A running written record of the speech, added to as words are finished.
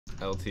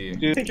LT. Do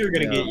you think you're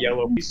gonna get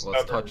yellow? Let's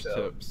touch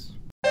tips.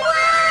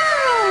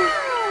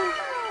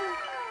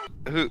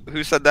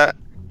 Who said that?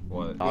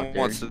 What? Who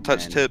wants to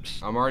touch tips?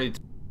 I'm already.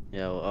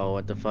 Yo, oh,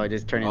 what the fuck?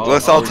 Just turn into.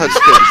 Let's all touch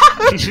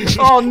tips.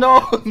 Oh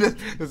no!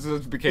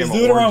 This became. Let's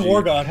do it around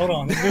War God. Hold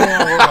on. Let's do it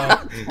around War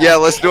God. Yeah,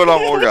 let's do it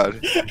on War God.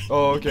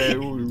 Oh, okay.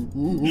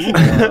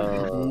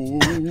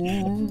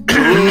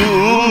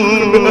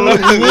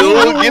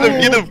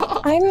 Get him!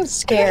 I'm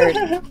scared.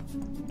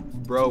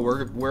 Bro,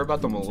 we're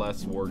about to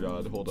molest War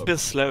God. Hold up. A bit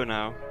slow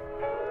now.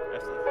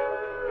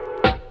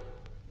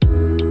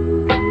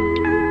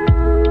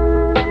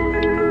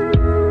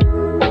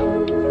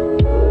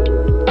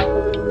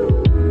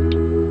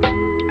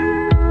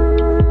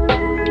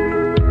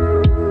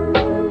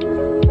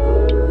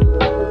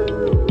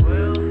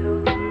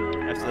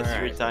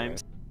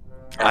 Times.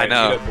 I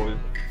know.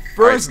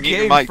 First right,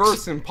 game,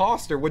 first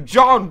imposter with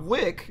John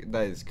Wick.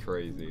 That is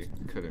crazy.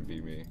 Couldn't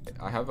be me.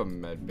 I have a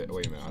med bay.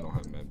 Wait a minute, I don't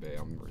have med bay.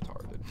 I'm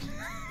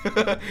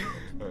retarded.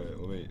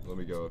 Alright, let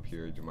me go up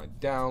here. Do my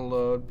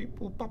download.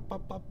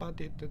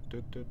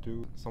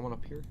 Someone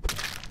up here.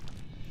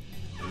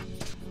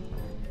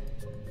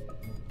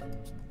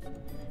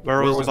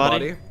 Where was the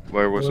body?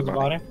 Where was the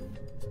body?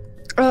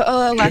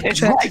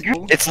 Electric.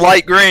 It's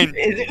light green.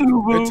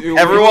 It's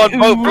Everyone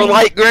vote for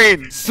light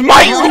green.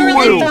 Smite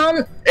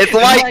Found, It's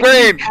light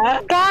green.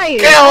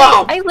 guys, Kill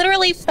him! I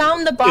literally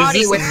found the body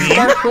this with me?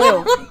 dark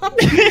blue.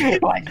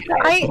 It's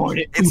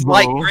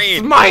light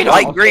green. Smite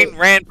Light him! green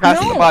ran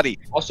past the body.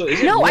 Also,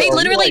 No, I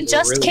literally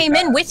just came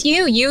in with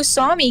you. You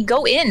saw me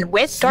go in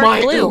with dark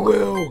Smite blue.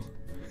 Woo!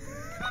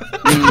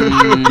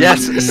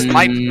 Yes,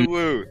 smite the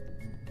woo.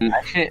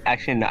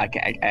 Actually, no,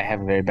 I have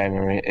a very bad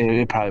memory.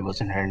 It probably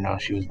wasn't her. No,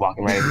 she was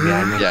walking right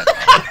behind me.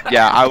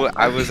 Yeah,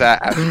 I was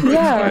at.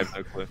 Yeah. I have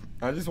no clue.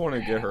 I just want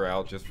to get her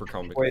out just for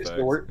comic Wait, effects.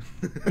 Stuart?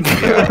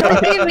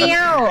 Get me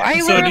out. I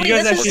So do literally, you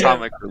guys this is actually-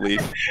 Comic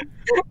relief.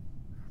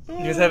 You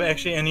guys have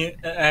actually any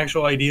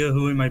actual idea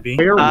who it might be?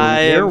 I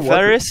am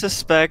very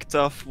suspect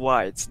of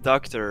White,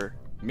 Doctor.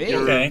 Me?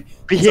 Okay.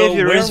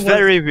 Behavior where is was-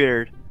 very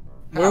weird.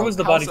 Where was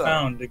the body How's that?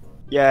 found?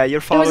 Yeah, you're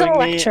was an following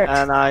me, electric.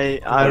 and I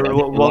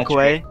walk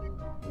away,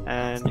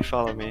 and you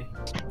follow me.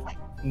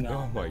 No,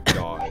 Oh my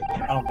god.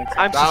 I don't think so.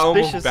 I'm That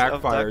almost suspicious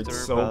backfired of Doctor,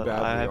 so but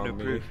badly I have on no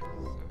me. proof.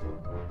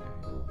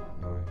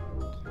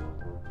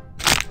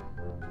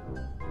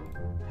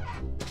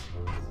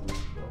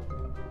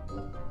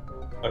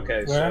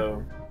 Okay, Where?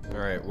 so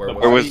Alright, where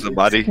Where was the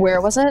body?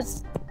 Where was it?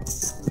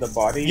 the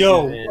body.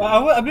 Yo, is in-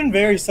 I've been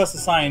very sus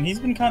of Cyan. He's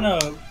been kind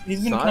of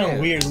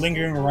Cyan. weird,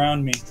 lingering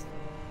around me.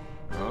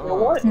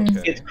 Oh, what?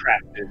 okay. It's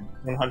crafted,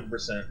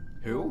 100%.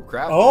 Who?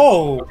 Crap.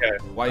 Oh, Okay.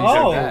 Why you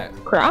Oh. said that?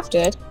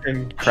 Crafted.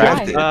 And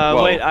Crafted. Uh,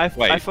 Whoa, wait,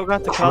 I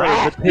forgot the color,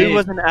 but who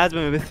was an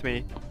admin with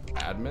me?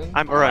 Admin?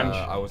 I'm orange.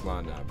 I was not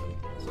an admin.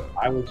 So.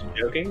 I was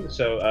joking.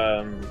 So,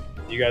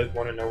 you guys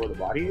want to know where the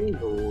body is,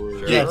 or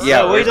Sure. Yes.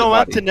 Yeah, we where's the don't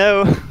want body? to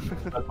know.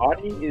 the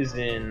body is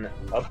in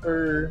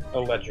upper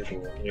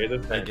electrical near the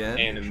vent, Again?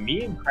 and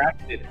me and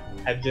Crafted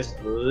have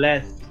just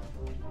left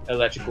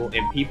electrical,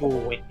 and people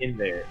went in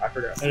there. I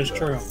forgot. that is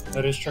true.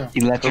 That is true.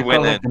 Electrical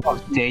went is in? the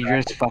most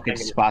dangerous fucking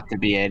spot to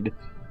be in.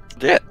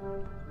 Yeah.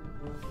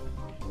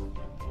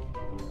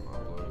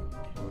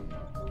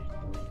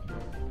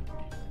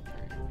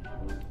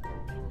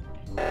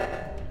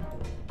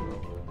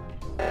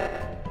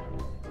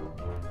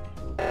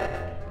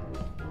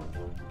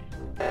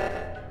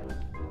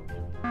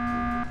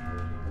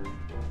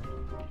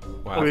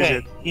 Wow. Who is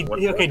Okay, it?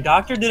 okay.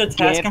 Doctor did a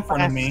task in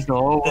front of me. The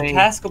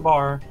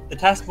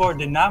taskbar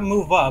did not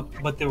move up,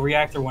 but the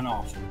reactor went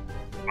off.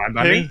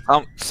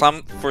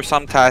 For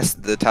some tasks,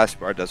 the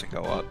taskbar doesn't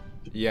go up.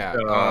 Yeah,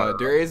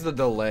 there is a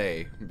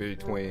delay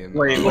between.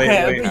 Wait,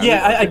 Okay, wait.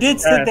 yeah, I did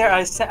sit there.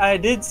 I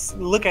did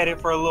look at it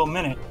for a little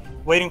minute,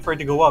 waiting for it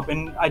to go up,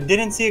 and I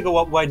didn't see it go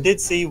up. What I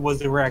did see was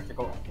the reactor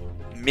go up.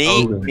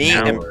 Me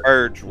an and hour.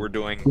 Purge were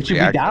doing What you be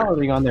reactor.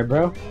 downloading on there,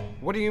 bro?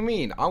 What do you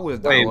mean? I was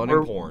Wait, downloading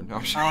we're- porn.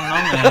 I'm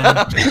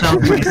I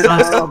don't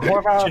know,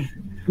 man.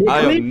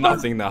 I have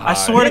nothing to hide. I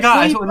swear to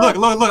God,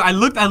 look.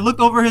 I looked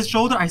over his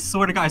shoulder. I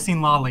swear to God, I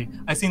seen Lolly.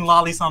 I seen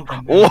Lolly something.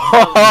 Whoa,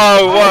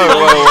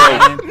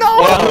 whoa. No,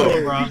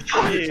 Whoa. bro. I'm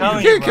You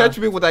telling can't bro. catch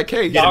me with that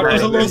cake.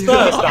 Doctor's a little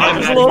sus.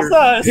 Doctor's a little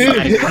sus. Who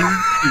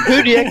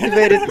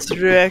deactivated the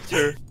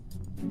reactor?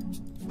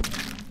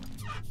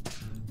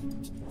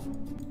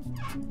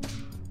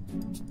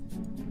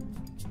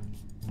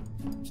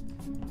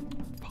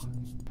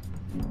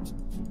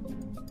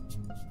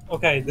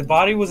 Okay, the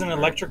body was in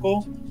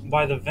electrical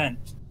by the vent.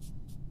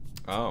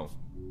 Oh.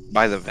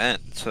 By the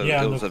vent, so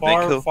Yeah, it in was the a big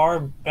kill. far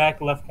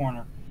back left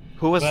corner.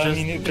 Who was But I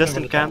mean, it could've just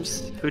been in the top.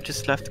 camps? Who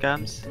just left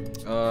camps?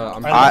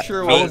 I'm I- pretty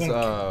sure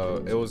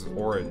I it was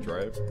orange,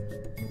 right?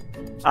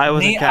 I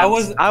was Me, in I camps.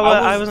 was-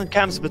 I was in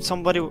camps, but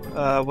somebody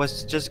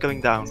was just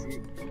going down.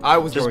 I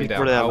was Just going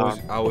before down.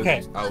 the I was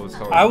Okay.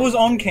 going I was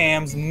on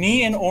cams.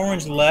 Me and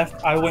Orange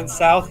left. I went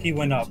south. He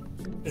went up.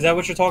 Is that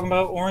what you're talking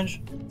about,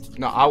 Orange?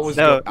 No, I was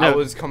No, I no.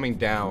 was coming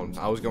down.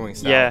 I was going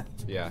south. Yeah.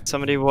 Yeah.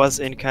 Somebody was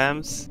in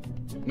camps,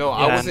 No,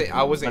 Yeah,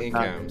 I wasn't in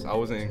but, cams. I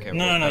wasn't in cams.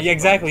 No, yeah,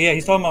 exactly. Yeah,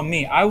 he's talking about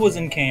me. I was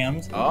in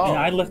cams, Oh. and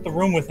I left the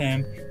room with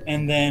him,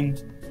 and then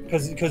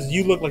because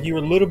you looked like you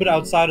were a little bit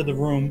outside of the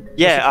room. for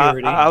Yeah,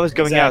 security. I was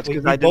going out Exactly.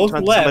 because We I didn't both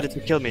want left. somebody to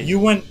kill me. You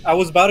went. I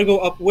was about to go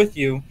up with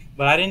you,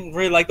 but I didn't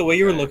really like the way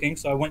you were looking,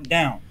 so I went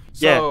down.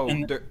 So,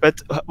 And- there-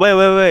 But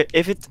wait.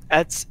 If it's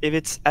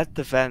at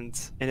the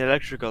vent in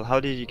electrical, how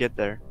did you get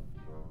there?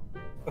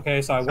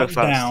 Okay, so I So went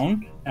fast.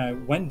 down. I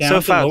went down So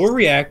to fast. lower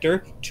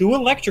reactor to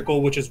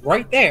electrical, which is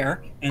right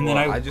there, and then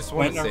well, I just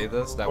want went to say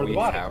this that for the we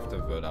body. have to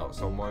vote out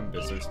someone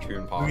because there's 2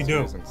 imposters We do.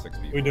 and 6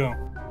 people. We do.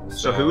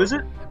 So who is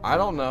it? I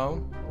don't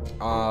know.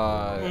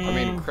 I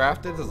mean, Mm.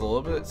 Crafted is a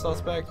little bit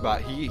suspect,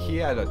 but he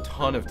had a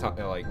ton of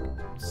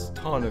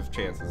ton of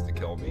chances to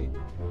kill me.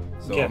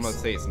 So Yes, I'm gonna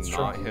say it's it's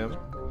not him.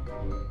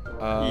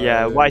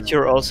 Yeah, White,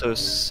 you're also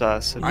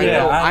sus. I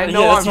know- I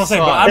know yeah, I'm that's what I'm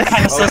saying, but I'm sus,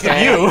 kind of sus of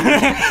okay? you.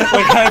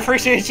 Like, I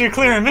appreciate you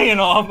clearing me and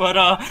all, but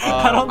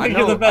I don't think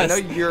you're the best.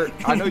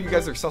 I know you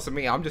guys are sus of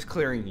me. I'm just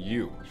clearing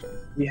you.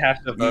 We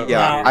have to vote.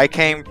 Yeah, No. I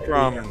came We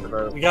from have to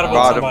vote. We gotta vote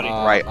bottom somebody.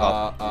 right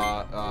up.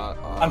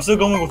 I'm still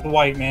going with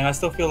White, man. I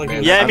still feel like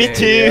Man, he's- Yeah, I me mean,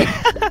 too.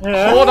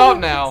 Yeah. Hold up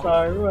now.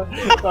 Sorry, bro.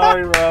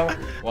 Sorry, bro.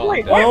 Well,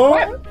 Wait, I'm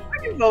what? done.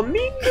 You vote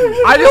me?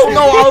 I don't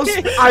know.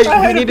 I We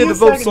had needed few to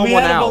vote seconds. We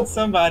someone had to out. vote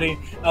somebody.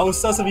 I was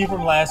sus of you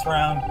from last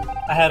round.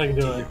 I had to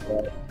do it.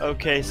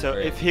 Okay, so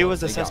Great. if he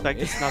was a They got suspect,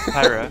 me. it's not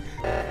Pyra.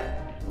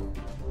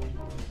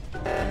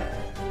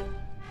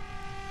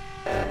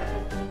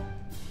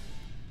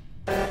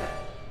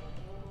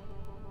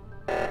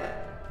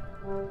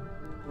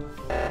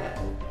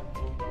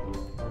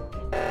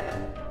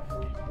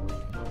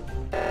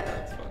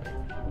 That's funny.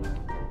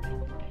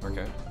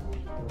 Okay.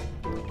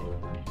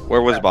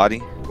 Where was body?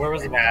 Where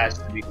was It the has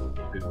to be.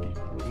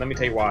 Let me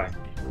tell you why.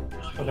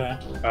 Okay.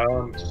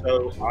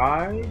 So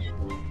I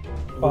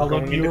was Followed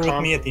going you into were with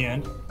comms. me at the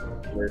end.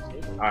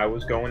 I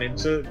was going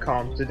into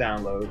comms to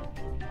download.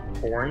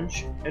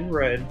 Orange and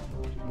red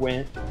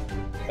went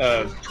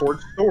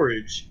towards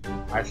storage.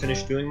 I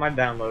finished doing my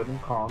download in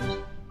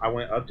comms. I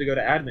went up to go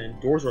to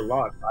admin. Doors were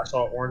locked. I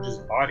saw Orange's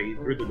body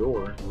through the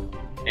door,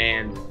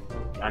 and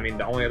I mean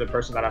the only other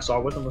person that I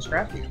saw with him was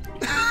Crafty.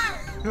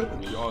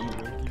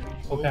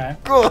 Okay.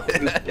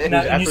 Good.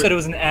 Now, and you said it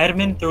was an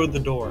admin through the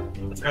door.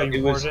 That's how It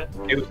you was- worded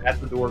it? It was at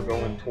the door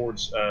going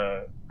towards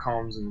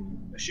comms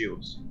and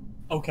shields.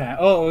 Okay.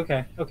 Oh,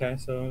 okay. Okay,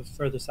 so it's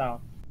further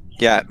south.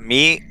 Yeah,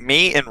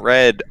 me and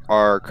Red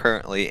are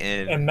currently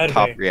in And Medbay.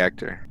 top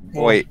reactor.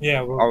 Well, Wait,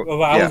 Yeah,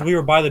 yeah. we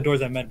were by the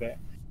doors at Medbay.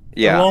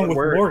 yeah. Along with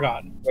Where- War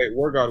God. Wait,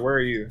 War God, where are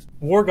you?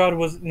 War God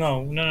was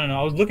no.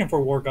 I was looking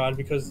for War God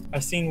because I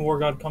seen War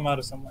God come out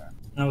of somewhere,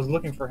 and I was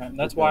looking for him.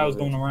 That's why I was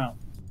going around,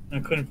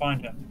 and I couldn't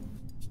find him.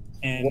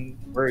 And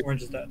Where?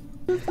 Orange is dead.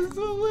 This is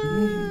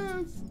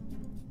hilarious.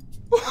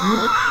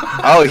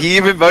 Oh, he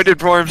even voted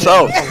for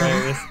himself.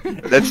 Hilarious.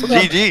 That's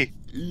GG.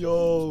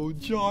 Yo,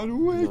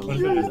 John Wick, What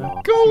you're is it?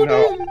 golden.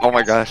 No. Oh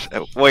my gosh.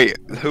 Wait,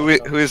 who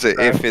is it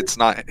if it's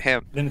not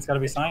him? Then it's got to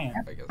be Cyan.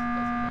 I guess it doesn't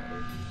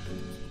matter.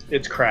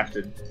 It's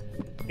Crafted.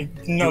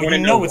 No, wanna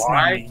you know know it's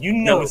why? not me. You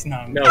know No, it's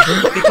not me. no.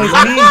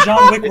 Because me and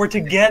John Wick were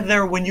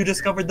together when you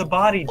discovered the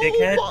body,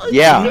 dickhead.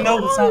 Yeah. You know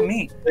it's not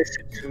me.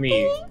 Listen to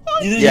me.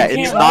 You Yeah, can't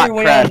it's lie not your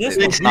way out of crafted. this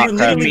one. It's We not were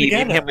literally crafted. Me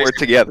and together. him were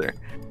together.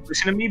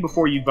 Listen to me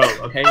before you vote,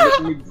 okay?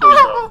 Listen to me before you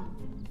vote.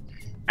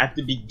 At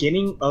the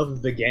beginning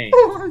of the game,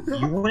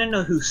 you want to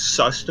know who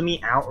sussed me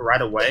out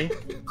right away?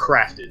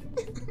 Crafted.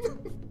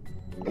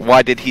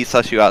 Why did he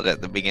suss you out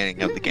at the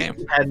beginning of the game?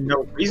 He had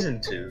no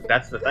reason to.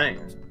 That's the thing.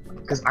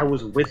 Because I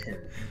was with him.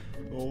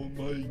 Oh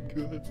my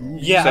god.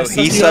 Yeah, I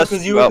So he sussed you out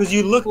sussed you out. because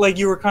you looked like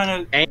you were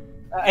kind of.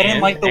 I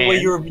didn't like the way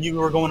you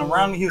were going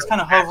around me. He was kind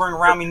of hovering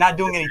around me, not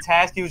doing any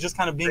tasks. He was just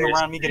kind of being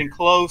around me, getting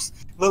close.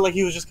 Looked like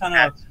he was just kind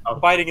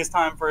of biding his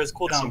time for his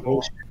That's some cooldown goal.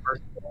 bullshit.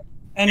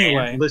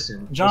 Anyway, And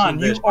listen, John, listen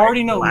to you this,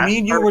 already right? know Last me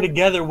and you part- were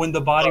together when the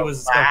body was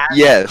discovered.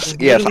 Yes, There's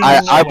yes.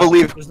 literally I no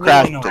believe way. There's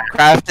literally no Crafted. way.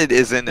 Crafted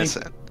is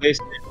innocent.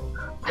 Listen,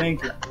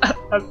 Thank you.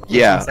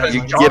 Yeah, That's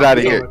you what I'm get saying. out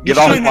of here. Get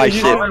You off shouldn't my have- you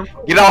ship.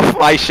 didn't- Get off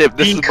my ship.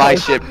 This is my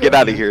Because- ship. Get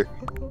out of here.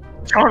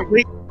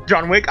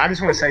 John Wick, I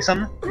just want to say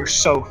something. You're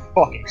so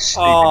fucking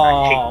stupid.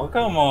 Oh,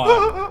 come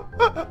on.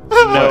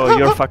 No,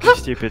 you're fucking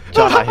stupid.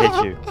 John, I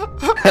hate you.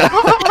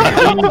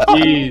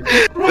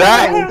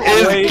 That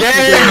is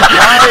gay,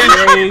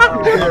 guys.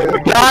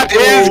 That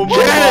is Oh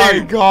my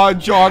gay. god,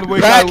 John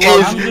Wick, That I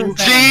love is you.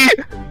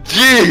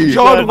 GG.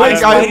 John Wick,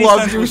 That's I Spidey love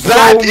sense you was so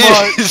That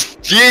much. is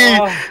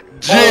GG.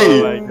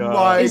 Oh my God.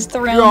 my Is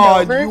the round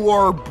god, over? you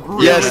are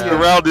brilliant. Yes, the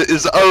round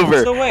is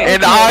over, So wait,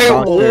 and okay.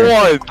 I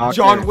won.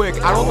 John Wick,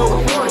 I don't know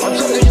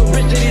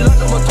if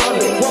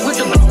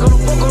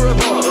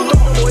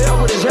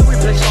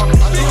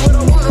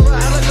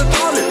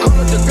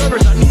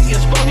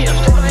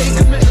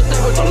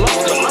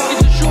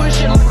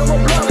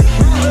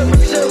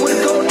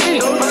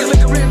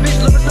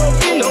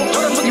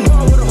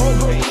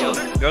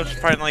Ghost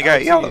finally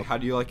got yellow. How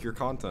do you like your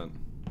content?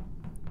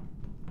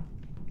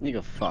 You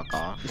can fuck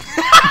off.